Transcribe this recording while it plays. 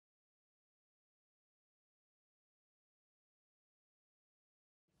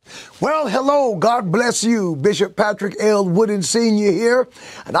Well, hello. God bless you. Bishop Patrick L. Wooden Sr. here.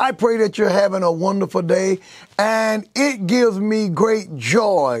 And I pray that you're having a wonderful day. And it gives me great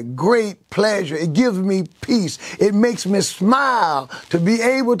joy, great pleasure. It gives me peace. It makes me smile to be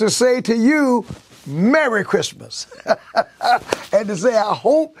able to say to you, Merry Christmas. And to say, I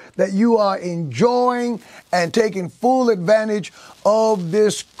hope that you are enjoying and taking full advantage of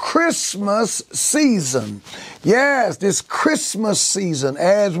this Christmas season. Yes, this Christmas season,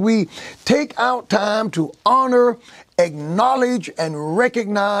 as we take out time to honor, acknowledge, and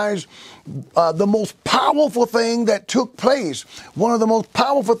recognize the most powerful thing that took place, one of the most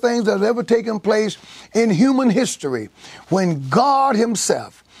powerful things that has ever taken place in human history, when God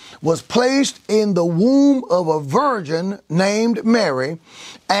himself was placed in the womb of a virgin named Mary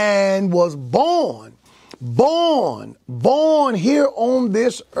and was born here on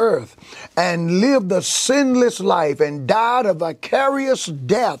this earth and lived a sinless life and died a vicarious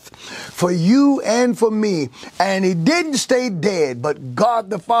death for you and for me. And he didn't stay dead, but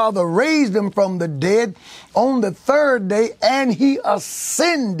God the Father raised him from the dead on the third day, and he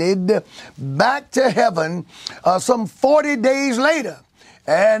ascended back to heaven some 40 days later.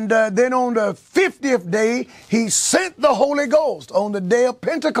 And then on the 50th day, he sent the Holy Ghost on the day of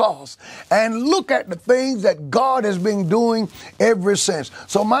Pentecost. And look at the things that God has been doing ever since.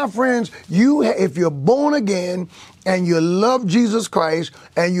 So my friends, if you're born again and you love Jesus Christ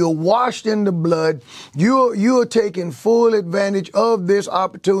and you're washed in the blood, you're taking full advantage of this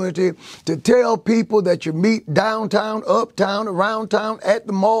opportunity to tell people that you meet downtown, uptown, around town, at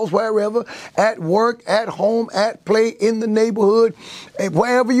the malls, wherever, at work, at home, at play, in the neighborhood,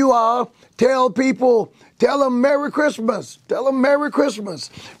 wherever you are. Tell people, tell them Merry Christmas. Tell them Merry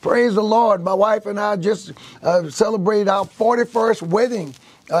Christmas. Praise the Lord. My wife and I just celebrated our 41st wedding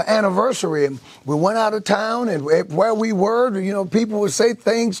anniversary, and we went out of town, and where we were, people would say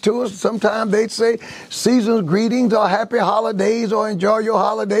things to us. Sometimes they'd say season's greetings or happy holidays or enjoy your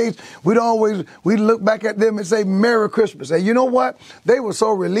holidays. We'd look back at them and say Merry Christmas. And you know what? They were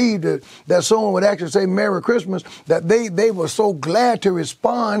so relieved that someone would actually say Merry Christmas that they were so glad to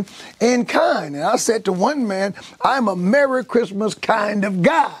respond in kind. And I said to one man, I'm a Merry Christmas kind of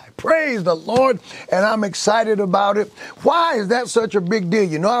guy. Praise the Lord, and I'm excited about it. Why is that such a big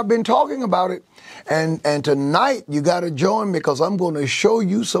deal? I've been talking about it, and tonight you got to join me, because I'm going to show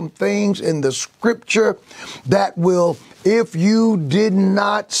you some things in the scripture that will, if you did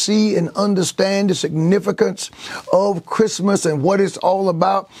not see and understand the significance of Christmas and what it's all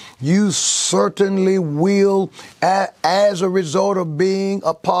about, you certainly will, as a result of being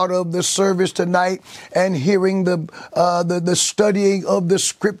a part of the service tonight and hearing the studying of the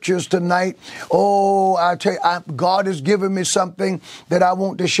scriptures tonight. Oh, I tell you, God has given me something that I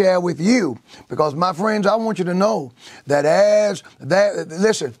want to share with you, because my friends, I want you to know that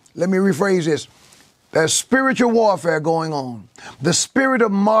listen, let me rephrase this. There's spiritual warfare going on. The spirit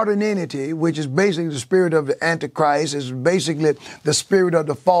of modernity, which is basically the spirit of the Antichrist, is basically the spirit of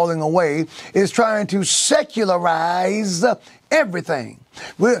the falling away, is trying to secularize everything.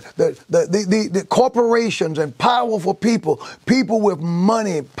 The corporations and powerful people with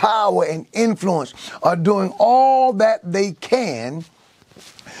money, power, and influence are doing all that they can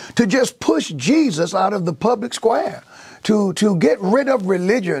to just push Jesus out of the public square, to get rid of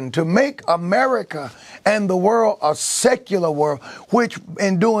religion, to make America and the world a secular world, which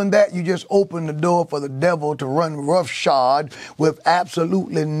in doing that, you just open the door for the devil to run roughshod with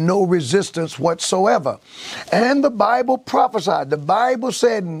absolutely no resistance whatsoever. And the Bible prophesied. The Bible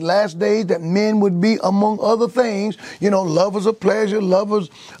said in the last days that men would be, among other things, lovers of pleasure,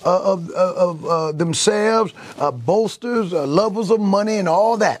 lovers of themselves, boasters, lovers of money, and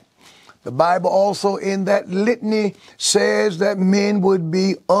all that. The Bible also in that litany says that men would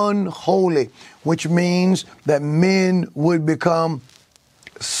be unholy, which means that men would become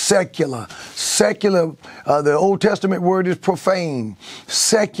secular. Secular, the Old Testament word is profane.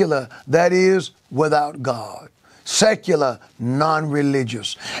 Secular, that is without God. Secular,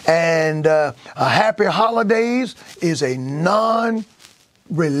 non-religious. And a happy holidays is a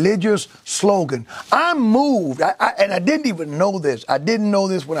non-religious slogan. I'm moved, and I didn't even know this. I didn't know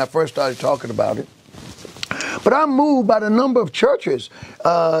this when I first started talking about it. But I'm moved by the number of churches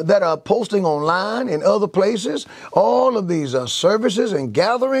that are posting online and other places, all of these services and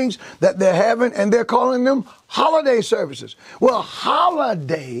gatherings that they're having, and they're calling them holiday services. Well,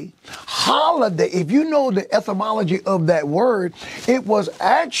 holiday, if you know the etymology of that word, it was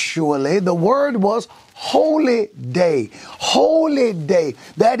actually, the word was holy day. Holy day.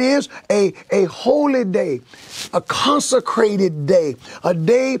 That is a holy day, a consecrated day, a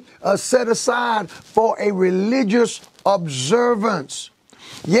day set aside for a religious observance.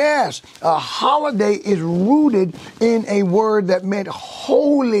 Yes, a holiday is rooted in a word that meant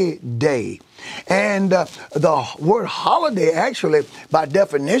holy day. And the word holiday actually, by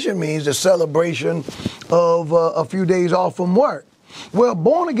definition, means the celebration of a few days off from work. Well,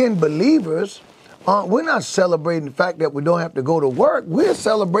 born-again believers, we're not celebrating the fact that we don't have to go to work. We're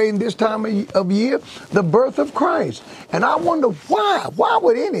celebrating this time of year the birth of Christ. And I wonder why. Why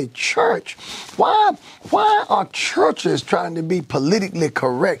would any church, why are churches trying to be politically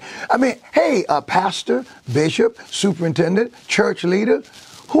correct? I mean, hey, pastor, bishop, superintendent, church leader,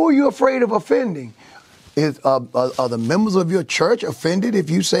 who are you afraid of offending? Are the members of your church offended if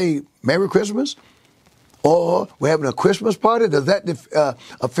you say Merry Christmas? Or we're having a Christmas party? Does that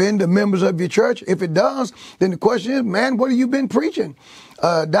offend the members of your church? If it does, then the question is, man, what have you been preaching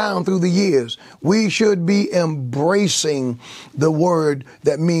down through the years? We should be embracing the word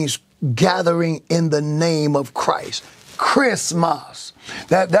that means gathering in the name of Christ. Christmas.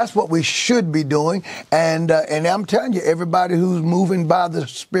 That's what we should be doing. And I'm telling you, everybody who's moving by the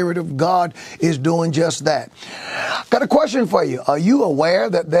Spirit of God is doing just that. Got a question for you. Are you aware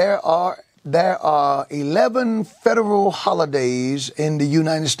that there are 11 federal holidays in the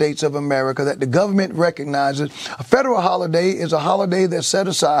United States of America that the government recognizes? A federal holiday is a holiday that's set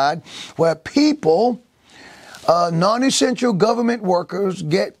aside where people, non-essential government workers,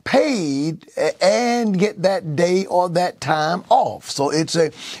 get paid and get that day or that time off. So it's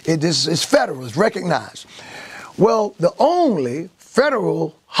federal, it's recognized. Well, the only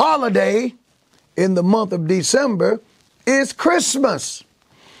federal holiday in the month of December is Christmas.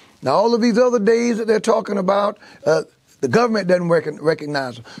 Now, all of these other days that they're talking about, the government doesn't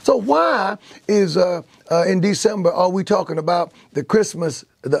recognize them. So why is in December are we talking about the Christmas,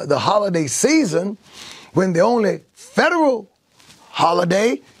 the holiday season, when the only federal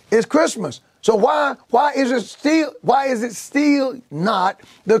holiday is Christmas? So why is it still not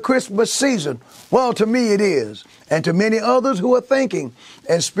the Christmas season? Well, to me it is. And to many others who are thinking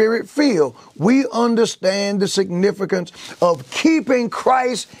and spirit-filled, we understand the significance of keeping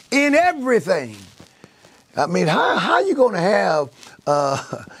Christ in everything. I mean, how are you going to have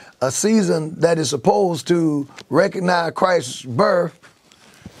a season that is supposed to recognize Christ's birth,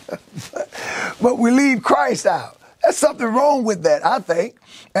 but we leave Christ out? There's something wrong with that, I think.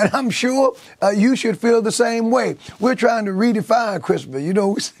 And I'm sure you should feel the same way. We're trying to redefine Christmas. You know,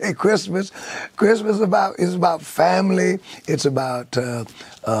 we say Christmas is about family. It's about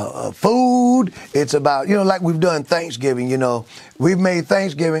food. It's about, like we've done Thanksgiving, We've made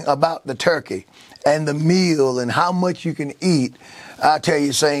Thanksgiving about the turkey and the meal and how much you can eat. I tell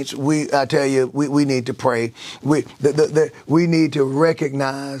you, saints, we need to pray. We need to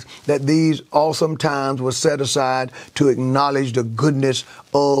recognize that these awesome times were set aside to acknowledge the goodness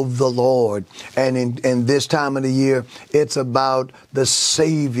of the Lord. And in this time of the year, it's about the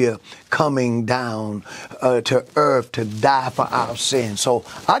Savior coming down to earth to die for our sins. So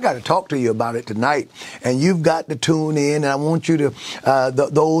I got to talk to you about it tonight. And you've got to tune in. And I want you to,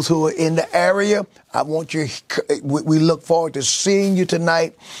 those who are in the area, I want you, we look forward to seeing you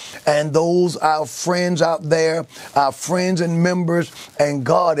tonight. And those, our friends out there, our friends and members, and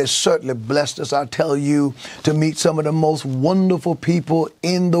God has certainly blessed us, I tell you, to meet some of the most wonderful people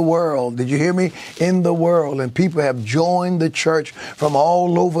in the world. Did you hear me? In the world. And people have joined the church from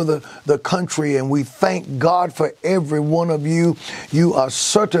all over the country. And we thank God for every one of you. You are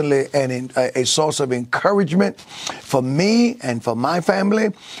certainly a source of encouragement for me and for my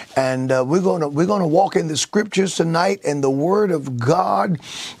family. And we're going to walk in the scriptures tonight, and the word of God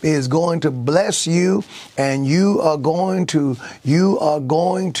is going to bless you, and you are going to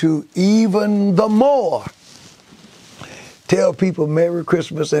even the more tell people Merry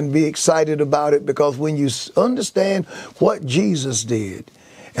Christmas and be excited about it, because when you understand what Jesus did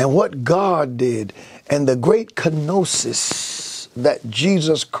and what God did and the great kenosis that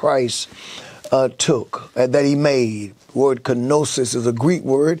Jesus Christ took, that he made. The word kenosis is a Greek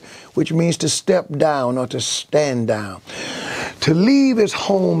word which means to step down or to stand down, to leave his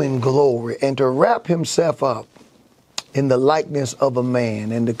home in glory and to wrap himself up in the likeness of a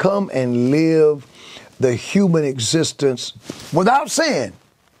man and to come and live the human existence without sin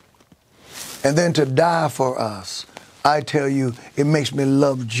and then to die for us. I tell you, it makes me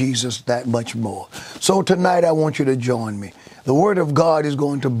love Jesus that much more. So tonight I want you to join me. The word of God is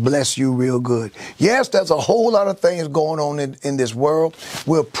going to bless you real good. Yes, there's a whole lot of things going on in this world.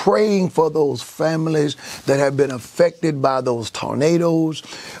 We're praying for those families that have been affected by those tornadoes.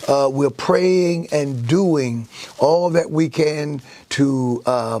 We're praying and doing all that we can to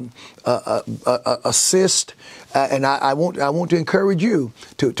assist and I want to encourage you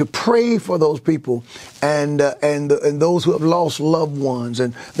to pray for those people and those who have lost loved ones,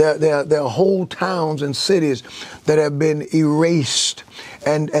 and there are whole towns and cities that have been erased,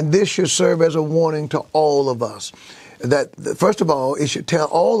 and this should serve as a warning to all of us. That, first of all, it should tell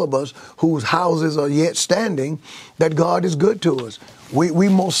all of us whose houses are yet standing that God is good to us. We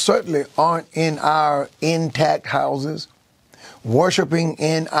most certainly aren't in our intact houses, worshiping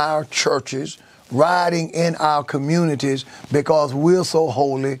in our churches, riding in our communities because we're so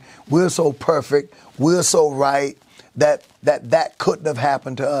holy, we're so perfect, we're so right that couldn't have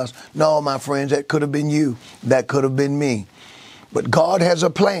happened to us. No, my friends, that could have been you. That could have been me. But God has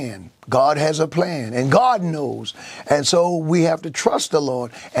a plan. God has a plan, and God knows. And so we have to trust the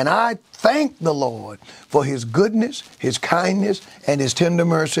Lord. And I thank the Lord for his goodness, his kindness, and his tender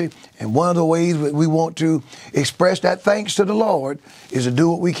mercy. And one of the ways that we want to express that thanks to the Lord is to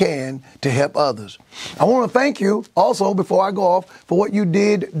do what we can to help others. I want to thank you also, before I go off, for what you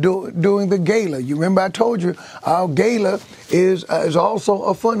did during the gala. You remember I told you our gala is also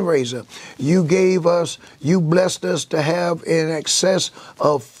a fundraiser. You blessed us to have in excess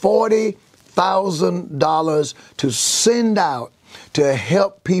of $40,000 to send out to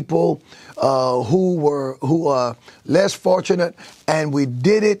help people who are less fortunate, and we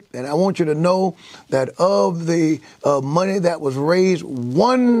did it. And I want you to know that of the money that was raised,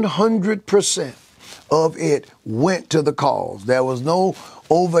 100% of it went to the cause. There was no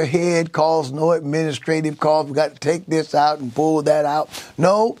overhead costs, no administrative costs. We got to take this out and pull that out.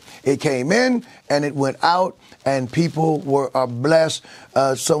 No, it came in and it went out, and people are blessed.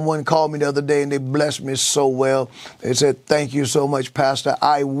 Someone called me the other day and they blessed me so well. They said, "Thank you so much, Pastor.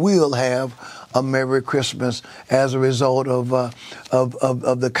 I will have a Merry Christmas as a result of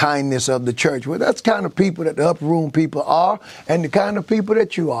the kindness of the church." Well, that's the kind of people that the upper room people are, and the kind of people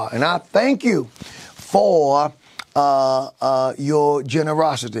that you are. And I thank you for your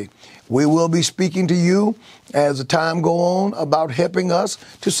generosity. We will be speaking to you as the time go on about helping us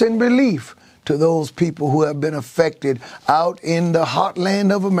to send relief to those people who have been affected out in the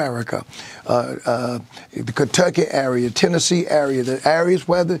heartland of America, the Kentucky area, Tennessee area, the areas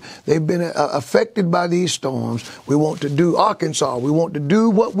where they've been affected by these storms. We want to do Arkansas. We want to do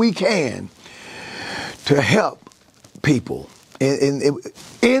what we can to help people in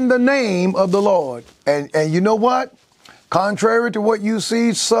the name of the Lord. And you know what? Contrary to what you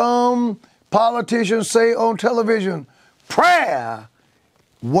see some politicians say on television, prayer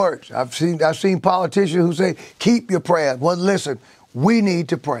works. I've seen politicians who say, keep your prayers. Well, listen, we need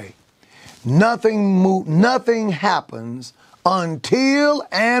to pray. Nothing happens until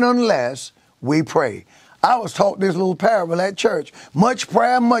and unless we pray. I was taught this little parable at church. Much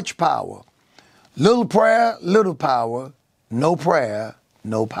prayer, much power. Little prayer, little power. No prayer,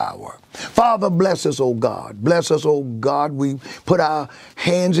 no power. Father, bless us, oh God. Bless us, oh God. We put our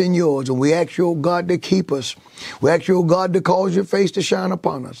hands in yours, and we ask you, oh God, to keep us. We ask you, oh God, to cause your face to shine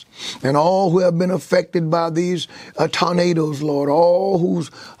upon us. And all who have been affected by these tornadoes, Lord, all whose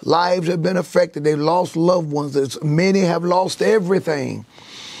lives have been affected, they've lost loved ones. Many have lost everything.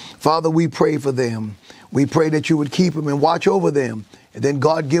 Father, we pray for them. We pray that you would keep them and watch over them. And then,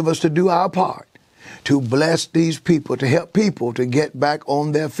 God, give us to do our part to bless these people, to help people to get back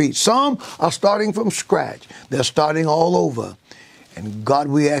on their feet. Some are starting from scratch. They're starting all over. And God,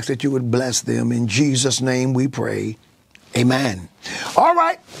 we ask that you would bless them. In Jesus' name we pray. Amen. All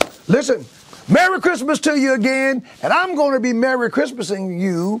right. Listen, Merry Christmas to you again. And I'm going to be Merry Christmasing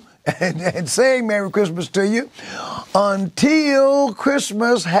you and saying Merry Christmas to you until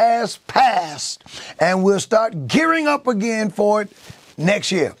Christmas has passed. And we'll start gearing up again for it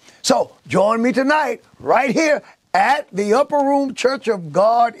next year. So join me tonight right here at the Upper Room Church of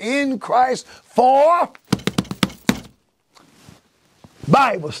God in Christ for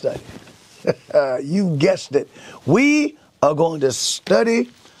Bible study. You guessed it. We are going to study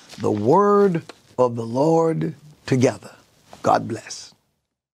the Word of the Lord together. God bless.